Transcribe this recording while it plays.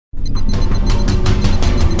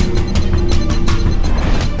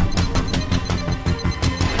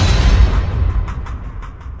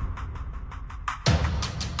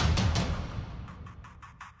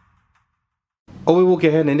OAWALKER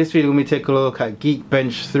here, and in this video we take a look at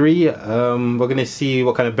Geekbench 3. We're going to see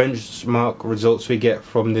what kind of benchmark results we get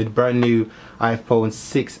from the brand new iPhone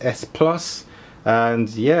 6s Plus. And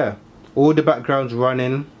yeah, all the background's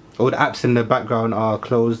running, all the apps in the background are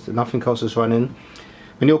closed, nothing else is running.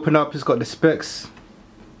 When you open up, it's got the specs,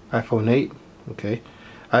 iPhone 8, okay,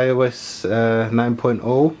 iOS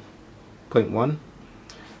 9.0.1.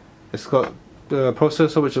 It's got the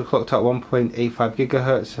processor which is clocked at 1.85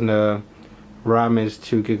 gigahertz and the RAM is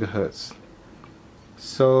 2 gigahertz.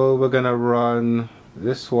 So we're gonna run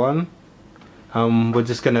this one. We're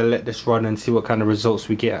just gonna let this run and see what kind of results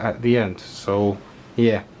we get at the end. So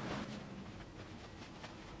yeah.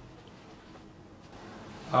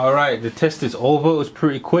 Alright, the test is over. It was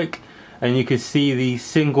pretty quick, and you can see the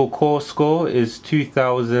single core score is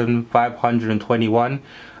 2,521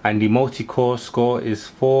 and the multi-core score is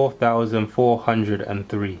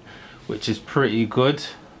 4,403, which is pretty good.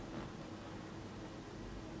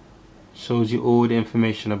 Shows you all the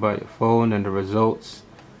information about your phone and the results.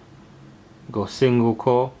 Go single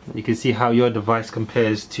core. You can see how your device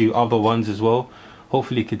compares to other ones as well.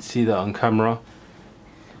 Hopefully you could see that on camera.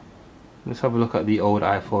 Let's have a look at the old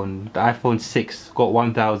iPhone. The iPhone 6 got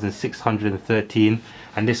 1,613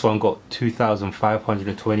 and this one got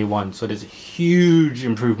 2,521. So there's a huge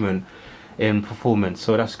improvement in performance.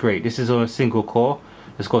 So that's great. This is on a single core.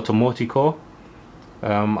 Let's go to multi-core.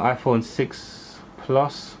 iPhone 6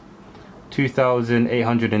 Plus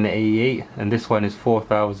 2,888 and this one is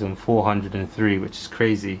 4,403, which is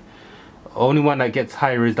crazy. Only one that gets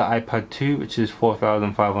higher is the iPad 2, which is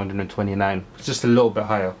 4,529. It's just a little bit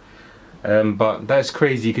higher. But that's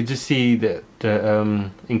crazy. You could just see the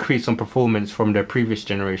increase on performance from the previous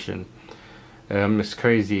generation. It's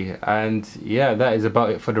crazy. And yeah, that is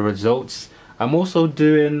about it for the results. I'm also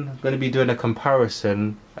going to be doing a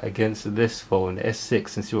comparison against this phone, the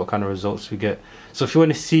S6, and see what kind of results we get. So if you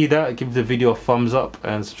want to see that, give the video a thumbs up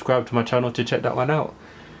and subscribe to my channel to check that one out.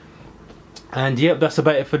 And yep, that's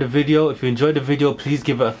about it for the video. If you enjoyed the video, please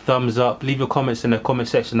give it a thumbs up. Leave your comments in the comment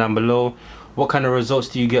section down below. What kind of results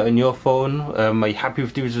do you get on your phone? Are you happy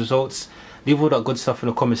with these results? Leave all that good stuff in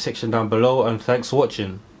the comment section down below, and thanks for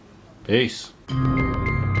watching. Peace.